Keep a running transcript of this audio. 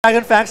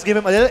Dragon Fangs give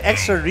him a little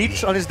extra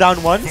reach on his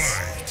down ones.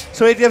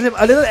 So it gives him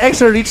a little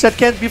extra reach that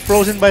can't be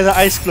frozen by the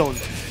ice clone.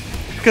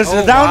 Because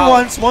the down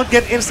ones won't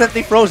get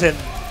instantly frozen.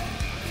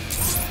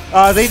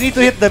 They need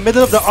to hit the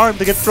middle of the arm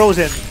to get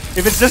frozen.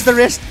 If it's just the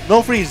wrist,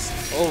 no freeze.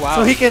 Oh wow.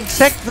 So he can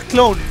check the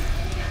clone.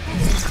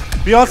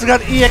 We also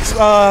got EX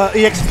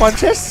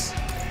punches,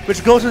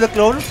 which goes with the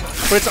clone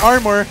for its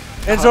armor.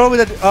 And Zoro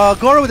with a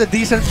Goro with a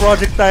decent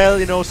projectile,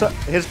 you know, so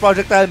his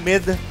projectile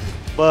mid,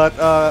 but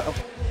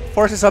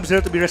forces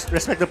Sub-Zero to be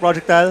respect the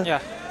projectile. Yeah.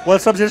 Well,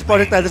 Sub-Zero's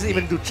projectile doesn't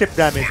even do chip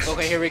damage.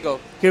 Okay, here we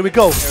go. Here we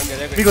go.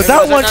 There We go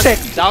down one check.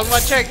 Down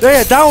one check.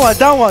 There, down one,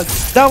 down one,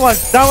 down one,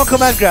 down one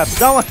command grab,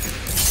 down one.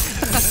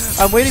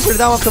 I'm waiting for the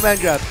down one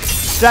command grab.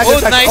 Dragon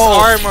attack. Nice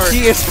armor.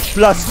 He is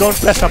plus. Don't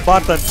press a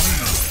button.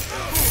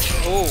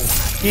 Oh.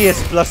 He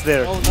is plus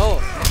there. Oh no.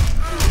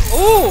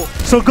 Oh.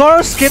 So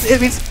Goro's skip, it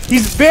means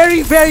he's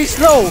very, very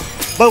slow.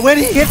 But when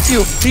he hits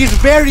you, he's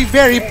very,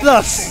 very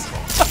plus.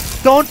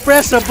 Don't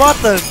press a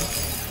button.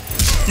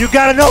 You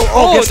gotta know.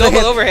 Oh, gets double the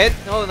hit. overhead.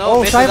 No, no.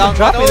 Oh, Simon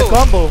dropping the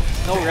combo.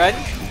 No run.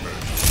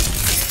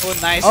 Oh,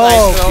 nice.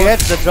 Oh, nice.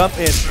 gets the jump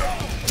in.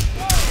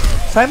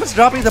 Simon's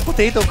dropping the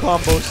potato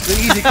combos, the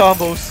easy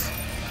combos.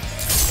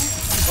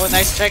 Oh,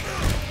 nice check.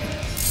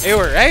 They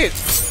were right.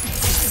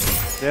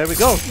 There we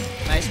go.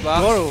 Nice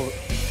block. Goro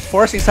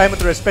forcing Simon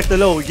to respect the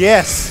low.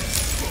 Yes.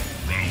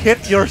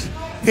 Hit your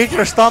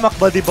stomach,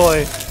 buddy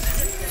boy.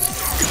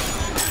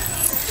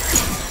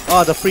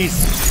 Oh, the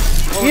freeze.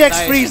 Oh, EX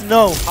nice. freeze,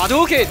 no.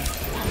 Hadouken.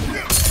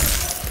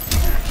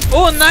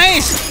 Oh,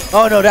 nice.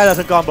 Oh no, that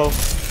doesn't combo.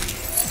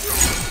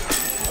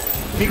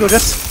 Migo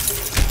just.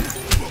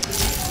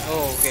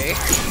 Oh, okay.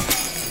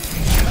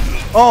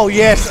 Oh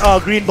yes,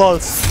 green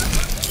balls.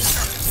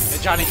 The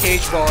Johnny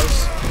Cage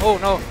balls. Oh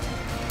no.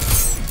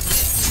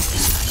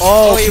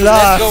 Oh, he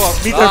let go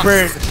of meter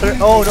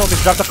burn. Oh no,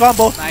 drop the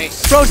combo.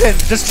 Nice. Frozen,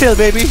 just chill,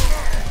 baby.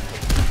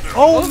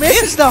 Oh, Oh,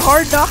 misses the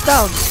hard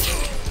knockdown.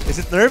 Is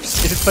it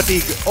nerves? Is it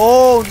fatigue?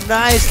 Oh,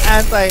 nice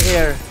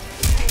anti-air.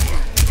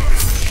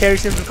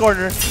 Carries him to the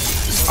corner.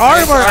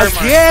 Armor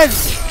again!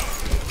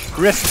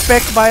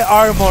 Respect my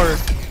armor.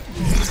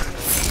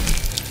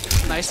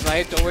 Nice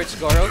slide towards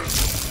Goro.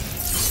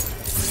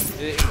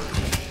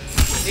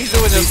 He's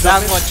doing the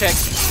down one check,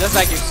 just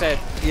like you said.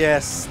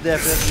 Yes,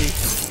 definitely.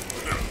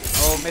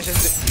 Oh,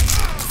 misses it.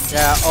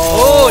 Yeah,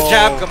 Oh,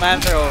 jab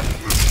command throw.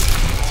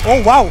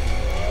 Oh, wow.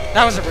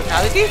 That was a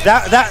brutality?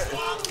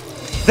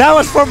 That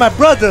was for my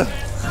brother.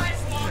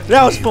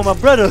 That was for my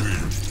brother.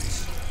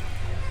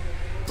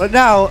 But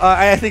now,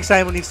 I think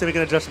Simon needs to make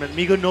an adjustment.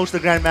 Migo knows the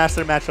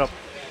Grandmaster matchup.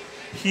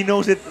 He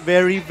knows it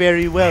very,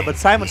 very well. But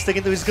Simon's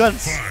sticking to his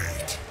guns.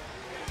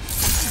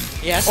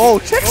 Yes. Oh,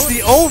 checks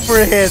the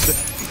overhead.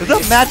 The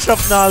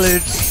matchup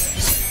knowledge.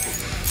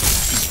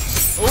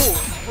 Oh,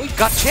 he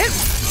got chipped.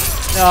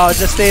 No,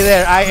 just stay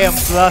there. I am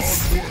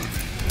plus.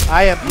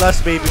 I am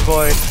plus, baby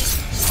boy.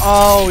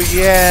 Oh,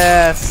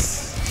 yes.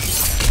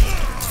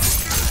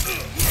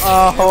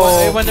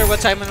 Oh. I wonder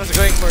what Simon was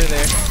going for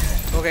there.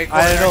 Okay,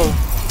 corner. I don't know.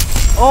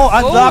 Oh,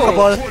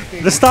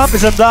 unblockable. The stomp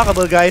is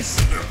unblockable, guys.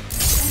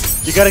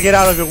 You gotta get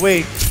out of your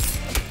way.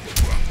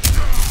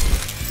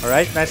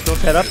 Alright, nice clone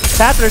setup.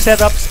 Sattler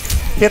setups.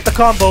 Hit the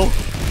combo.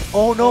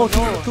 Oh no,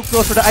 too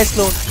close for the ice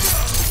clone.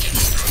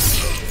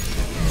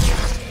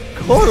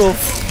 Goro.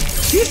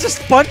 He's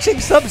just punching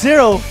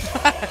Sub-Zero.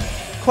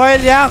 Kuai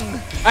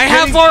Liang. I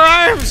have 4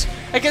 arms!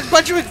 I can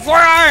punch you with 4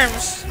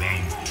 arms!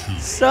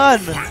 Son.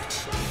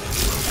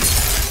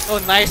 Oh,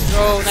 nice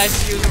throw.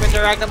 Nice use of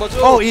interactables.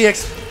 Oh,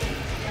 EX.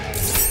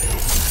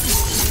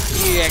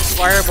 EX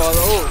fireball.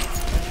 Oh.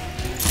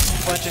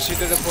 Punches you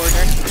to the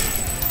corner.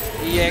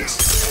 EX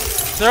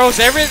throws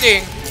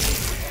everything.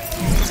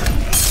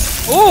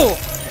 Oh!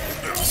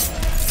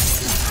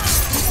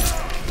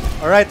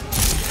 Alright.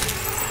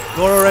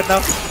 Goro right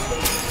now.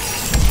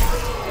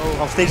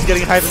 Oh, off stage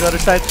getting high from the other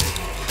side.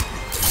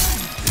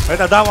 Right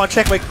now, down one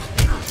check. Like,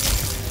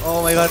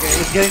 oh my god,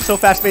 it's getting so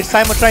fast paced.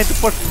 Simon trying to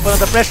put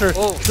the pressure.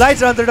 Oh.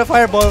 Slides under the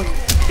fireball.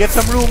 Gets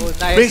some room. Oh,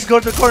 nice. Brings Goro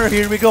to the corner.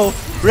 Here we go.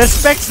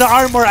 Respects the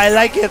armor. I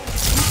like it.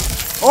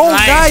 Oh,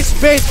 nice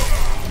bait.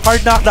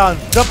 Hard knockdown.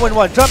 Jump in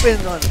one. Jump in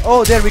one.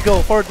 Oh, there we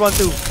go. Forward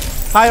 1-2.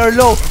 High or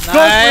low.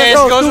 Nice.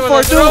 Goes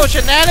for the throw. 2-4-2.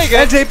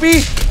 Shenanigans.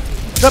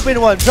 NJP. Jump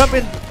in 1. Jump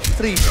in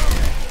 3.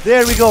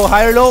 There we go.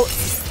 High or low.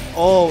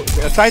 Oh,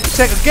 trying to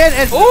check again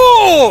and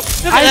oh,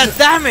 look at that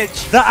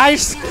damage! The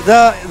ice,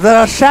 the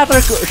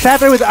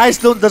shatter with the ice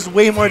clone does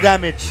way more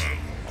damage.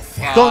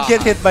 Wow. Don't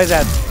get hit by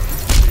that.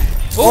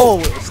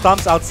 Oh,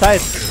 stomps outside.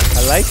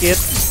 I like it.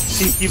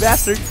 Cheeky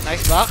bastard.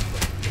 Nice block.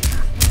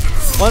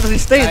 Wants to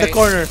stay in the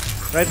corner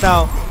right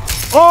now.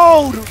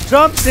 Oh,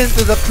 jumps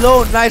into the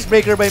clone. Nice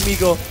breaker by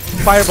Migo.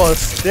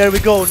 Fireballs. There we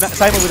go.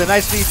 Simon with a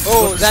nice lead.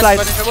 Oh, that's slide.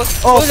 punishable.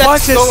 Oh,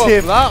 punches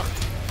him. Block.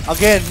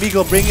 Again,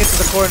 Migo bring it to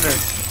the corner.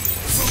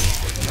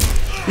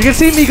 You can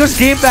see Migo's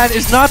game plan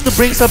is not to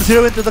bring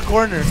Sub-Zero into the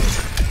corner.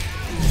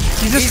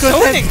 He's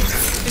content.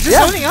 He's just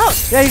zoning out.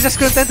 Yeah, he's just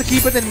content to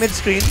keep it in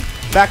mid-screen.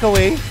 Back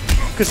away.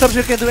 Because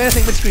Sub-Zero can't do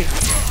anything mid-screen.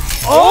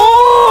 Oh!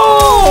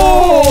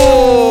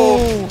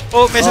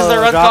 Oh, misses the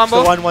run drops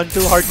combo. the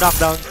 1-1-2 hard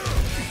knockdown.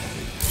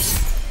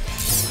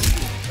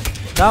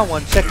 Down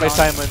one, check by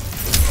Simon.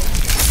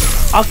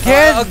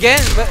 Again!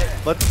 Again,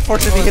 But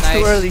fortunately hits too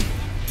nice. early.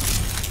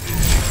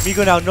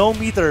 Migo now, no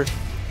meter.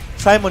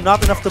 Simon,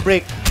 not enough to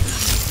break.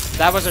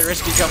 That was a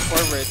risky jump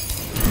forward.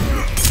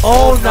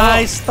 Oh, no.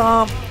 nice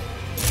stomp.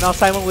 Now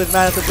Simon with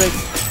mana to break.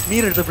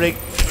 Meter to break.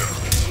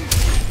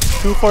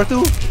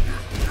 2-4-2.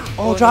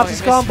 Oh, drops no, his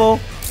he combo.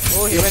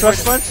 Oh, he He went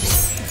thrust for punch.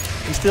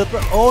 He's still.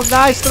 Oh,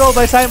 nice throw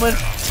by Simon.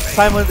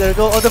 Simon, there you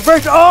go. On the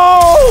verge.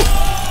 Oh!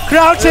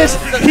 Crouches.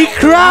 He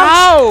crouched.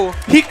 Wow!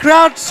 He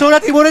crouched so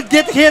that he wouldn't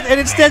get hit, and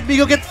instead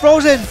Migo get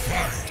frozen.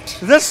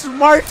 The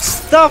smart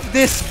stuff,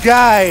 this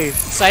guy.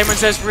 Simon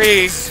says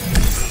freeze.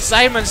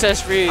 Simon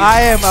says freeze.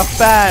 I am a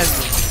fan.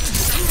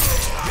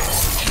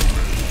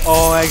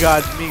 Oh my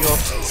God, Migo.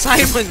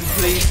 Simon,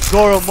 please.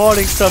 Goro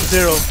mauling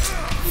Sub-Zero.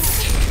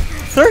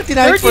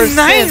 39%.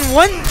 39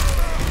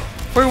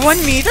 for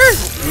 1 meter?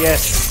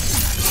 Yes.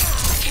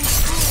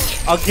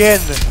 Again.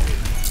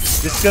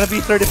 This is gonna be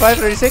 35,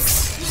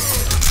 36.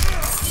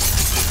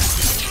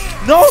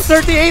 No,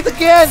 38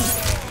 again.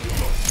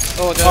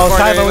 Oh,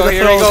 Simon with the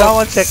here throw. we go. That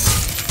one check.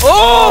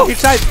 Oh! He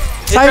tried.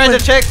 He tried to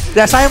check.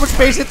 Yeah, Simon's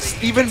pace it's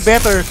even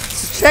better.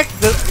 Check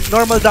the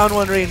normal down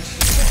one range.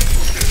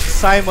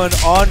 Simon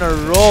on a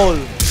roll.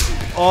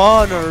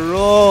 On a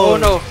roll. Oh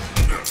no.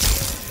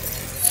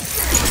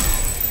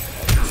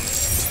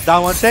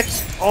 Down one check.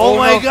 Oh,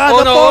 my no. God. Oh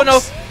the no, oh no.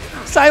 pokes.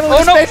 Simon Oh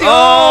with no. spacing.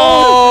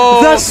 Oh.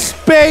 The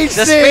spacing.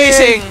 The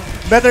spacing.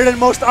 Better than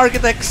most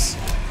architects.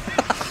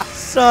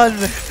 Son.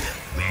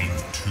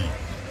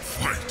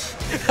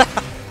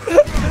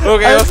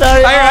 Okay. I'm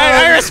sorry.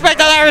 I respect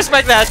that. I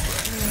respect that.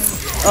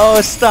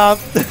 Oh, stop.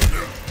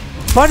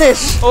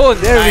 Punish. Oh,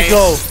 there nice. we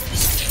go.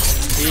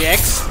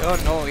 EX. Oh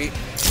no.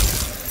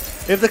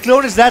 If the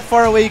clone is that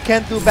far away, you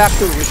can't do back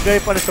two. It's very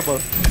punishable.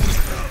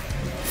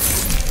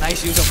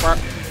 Nice use of far.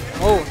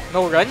 Oh,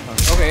 no run.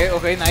 Okay,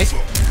 okay, nice.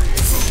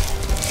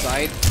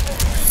 Side.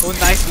 Oh,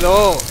 nice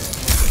blow.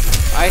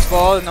 Ice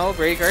ball, no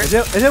breaker. Is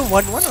it 1-1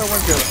 or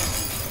 1-0?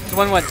 It's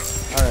 1-1.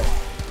 Alright.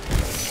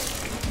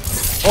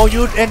 Oh,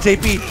 you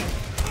NJP.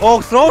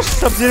 Oh, throws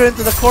Sub-Zero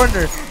into the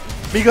corner.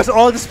 Because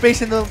all the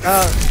space in the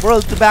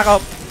world to back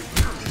up.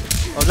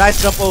 Oh,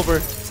 nice jump over.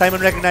 Simon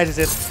recognizes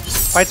it.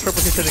 Fights for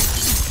positioning.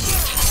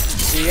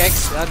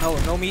 EX,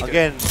 no meter.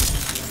 Again.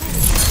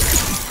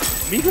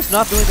 Migo's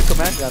not doing the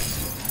command grabs.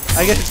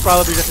 I guess it's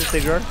probably just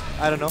Integral.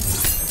 I don't know.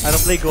 I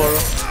don't play Goro.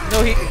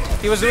 No,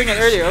 he was doing it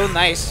earlier. Oh,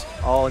 nice.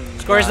 Oh,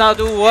 Score is now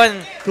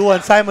 2-1.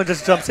 2-1. Simon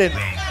just jumps in.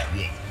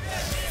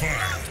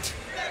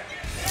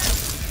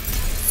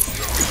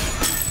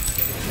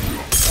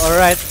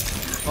 Alright.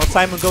 Oh,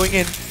 Simon going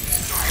in.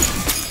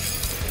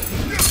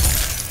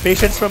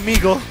 Patience from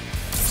Migo.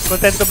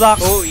 Content to block.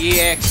 Oh,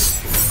 EX.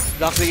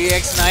 Block the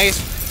EX, nice.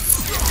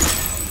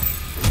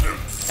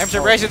 I'm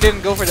surprised you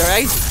didn't go for the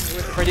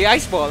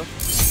ice ball.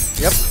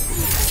 Yep.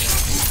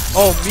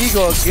 Oh,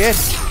 Migo again.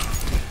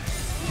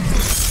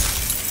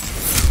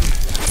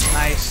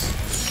 Nice.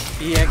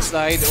 EX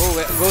slide. Oh,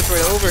 goes for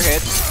the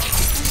overhead.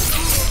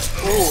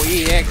 Oh,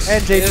 EX.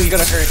 And This is JP.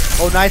 gonna hurt.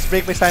 Oh, nice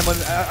break by Simon.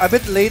 A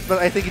bit late, but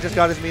I think he just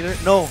got his meter.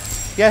 No.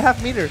 He had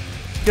half meter.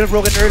 He could have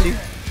broken early.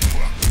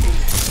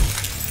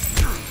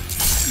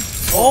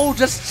 Oh,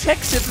 just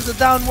checks it to the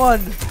down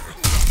one.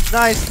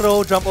 Nice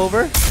throw, jump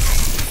over.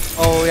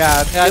 Oh,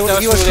 yeah.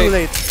 He was too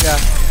late. Yeah.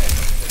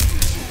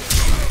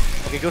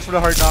 Okay, goes for the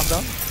hard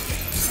knockdown.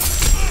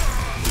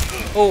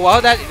 Oh, wow,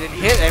 that didn't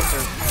hit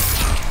Emperor.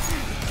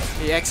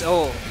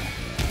 EXO.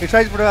 He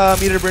tries for the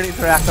meter burn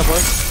interactable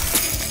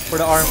for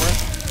the armor.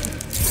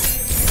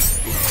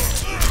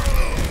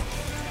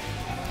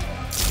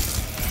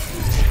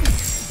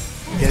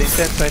 Getting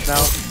tense right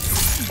now.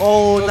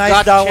 Oh, nice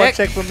got down one check.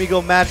 check from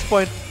Migo. Match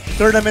point.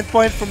 Tournament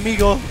point from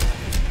Migo.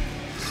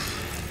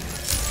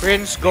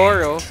 Prince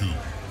Goro.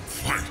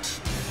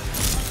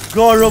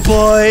 Goro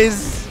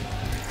boys.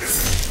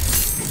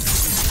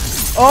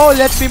 Oh,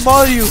 let me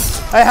maul you.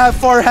 I have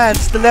 4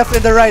 hands. The left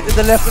and the right, and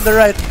the left and the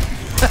right.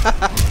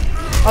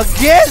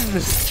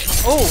 Again!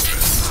 Oh!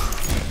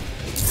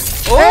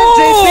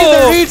 NJP,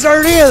 the reads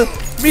are real!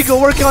 Migo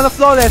working on the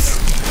flawless.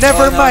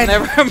 Never no, mind.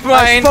 never I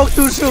mind. spoke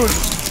too soon.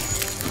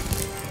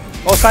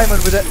 Oh, Simon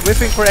with it,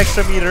 whipping for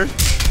extra meter.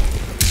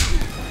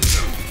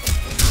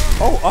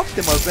 Oh,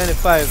 optimal,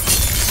 25.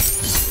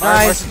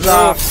 Nice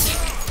block.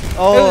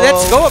 Oh,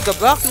 Let's go up the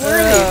block too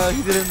early.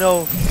 He didn't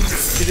know.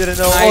 He didn't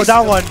know. Nice. Oh,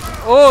 down one.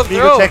 Oh,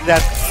 Migo throw. check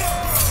that.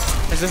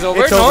 Is this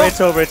over? It's No? over,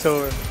 it's over, it's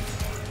over.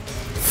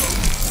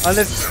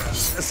 Unless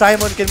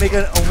Simon can make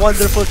a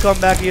wonderful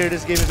comeback here,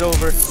 this game is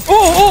over.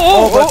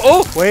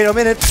 Oh. Wait a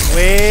minute.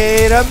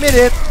 Wait a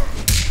minute.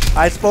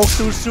 I spoke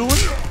too soon.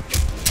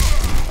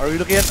 Are we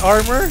looking at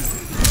armor?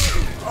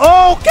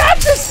 Oh,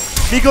 catches!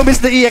 Migo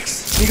missed the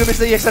EX. Migo missed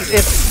the EX, that's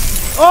it.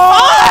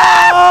 Oh!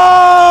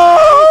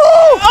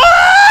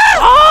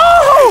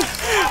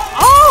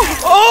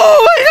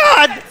 Oh my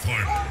god!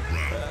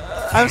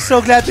 I'm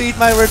so glad to eat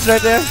my words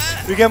right there.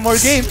 We get more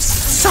games.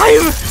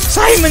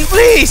 Simon,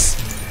 please!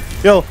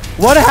 Yo,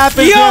 what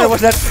happened Yo! there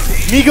was that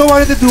Migo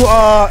wanted to do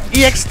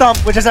EX Stomp,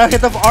 which is a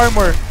hit of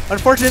armor.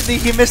 Unfortunately,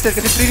 he missed it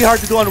because it's really hard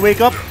to do on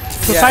Wake Up.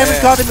 So Simon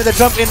caught him with a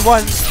jump in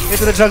one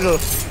into the jungle.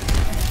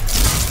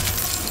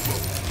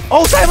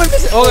 Oh, Simon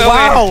missed it! Oh,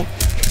 wow!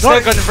 Still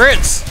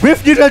converts.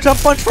 Whiff neutral jump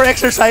punch for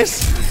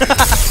exercise.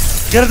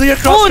 Gotta do your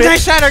crossfit. Oh,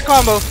 nice shatter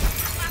combo.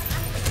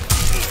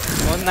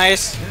 Oh,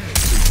 nice.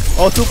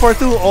 Oh, 2 for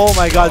 2. Oh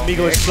my god,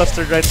 Migo is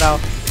flustered right now.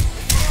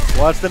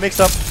 What's the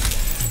mix-up?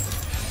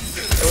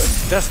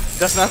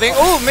 Does nothing.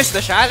 Oh, missed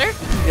the shatter.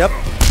 Yep.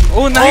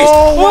 Oh, nice.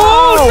 Oh,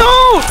 wow.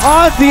 No!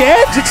 On the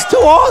edge, it's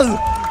 2-all.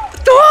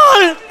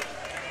 2-all!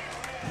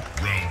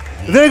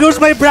 There goes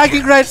my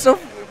bragging rights of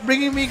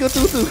bringing Migo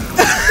to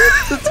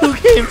 2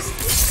 games.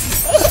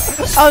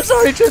 I'm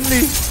sorry,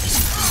 Chun-Li.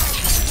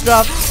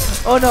 Drop.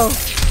 Oh no.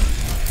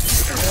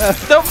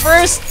 The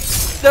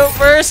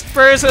first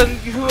person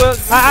who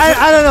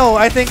I don't know.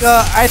 I think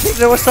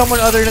there was someone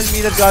other than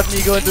me that got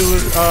Migo into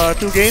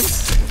 2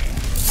 games.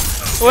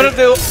 One of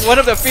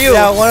the few.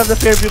 Yeah, one of the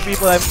few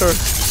people, I'm sure.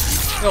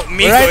 No,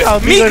 Migo, right now,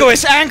 Migo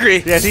is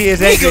angry. Yes, he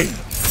is angry.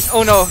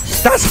 Oh no.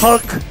 That's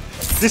Hulk.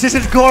 This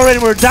isn't Gore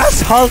anymore.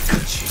 That's Hulk.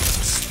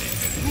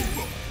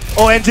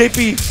 Oh,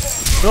 NJP.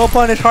 No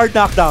punish, hard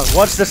knockdown.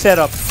 What's the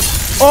setup?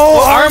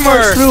 Oh,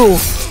 armor through.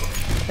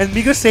 And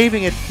Migo's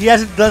saving it. He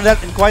hasn't done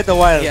that in quite a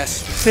while. Yes.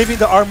 Saving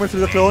the armor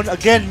through the clone.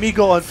 Again,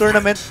 Migo on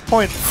tournament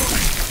point.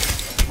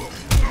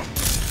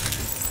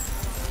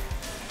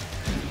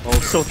 Oh,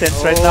 so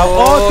tense right now.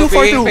 Oh, 2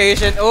 for 2.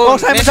 Patient. Oh,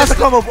 Simon has a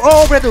combo.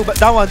 Oh, Bretu, but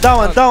down one.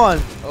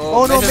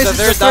 Oh no, misses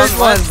the third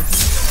one.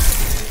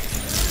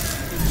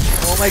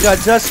 Oh my god,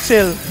 just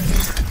chill.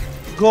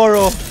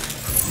 Goro.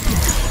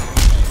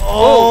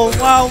 Oh,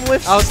 wow,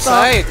 whiff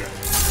outside.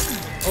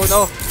 Oh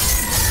no.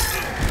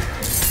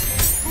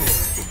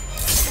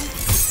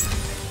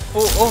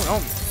 Oh no.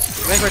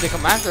 Went for the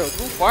command throw.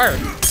 Too far.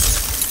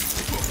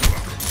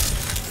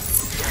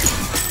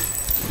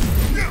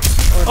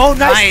 Oh,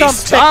 nice stomp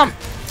check. Stomp.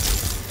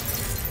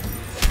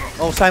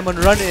 Oh, Simon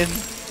run in.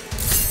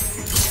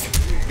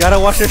 Gotta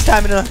watch your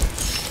stamina.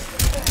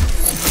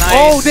 Nice.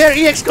 Oh, there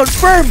EX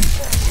confirmed.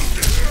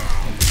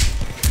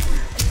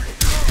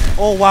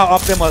 Oh wow,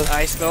 optimal.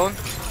 Nice clone.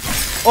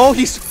 Oh,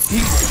 he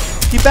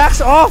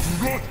backs off.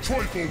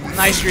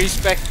 Nice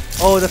respect.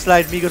 Oh, the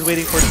slide. Migo's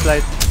waiting for the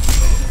slide.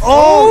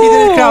 Oh, he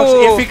didn't crouch.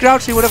 If he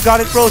crouched, he would have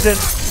gotten frozen.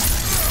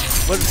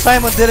 But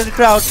Simon didn't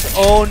crouch.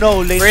 Oh no,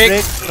 late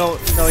break. No,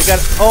 he got.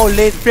 Oh,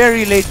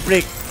 very late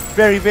break.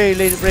 Very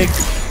late break.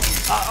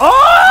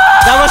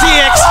 That was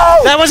EX.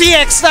 That was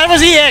EX. That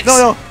was EX.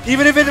 No.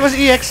 Even if it was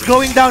EX,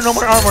 going down, no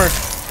more armor.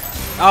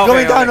 Okay,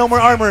 going down, no more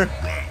armor.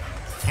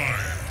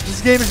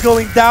 This game is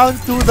going down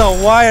to the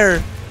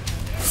wire.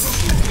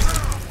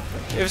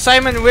 If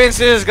Simon wins,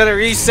 this is gonna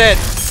reset.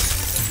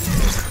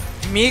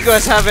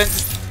 Migos haven't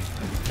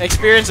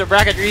experienced a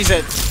bracket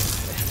reset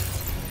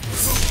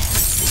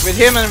with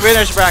him in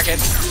winner's bracket.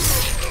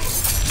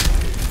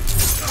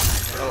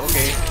 Oh,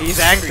 okay, he's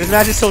angry. This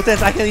match is so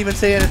tense. I can't even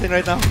say anything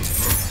right now.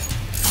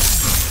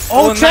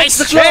 Oh, nice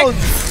the clone.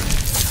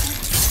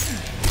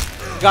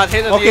 Got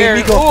hit in the air.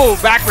 Migo. Oh,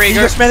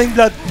 backbreaker. He's smelling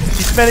blood.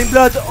 He's smelling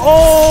blood.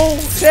 Oh,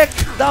 check.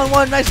 Down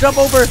one. Nice jump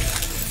over.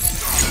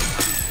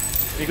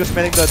 Migo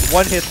smelling blood.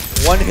 One hit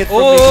from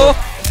Migo.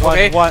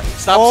 Okay. One.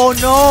 Stop. Oh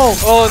no.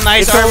 Oh,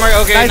 nice It's armor.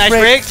 Okay, nice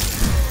break.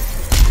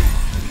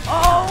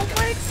 Oh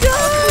my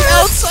god.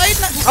 Outside.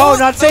 Oh,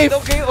 not safe.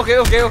 Okay.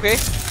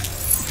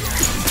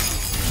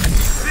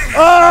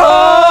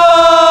 Oh!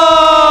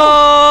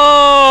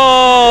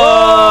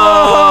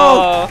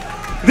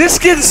 This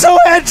kid's so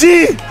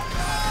edgy.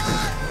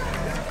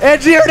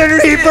 Edgier than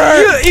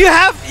Reaper. You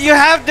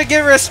have to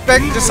give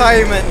respect to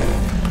Simon.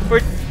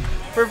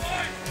 For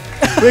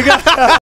we got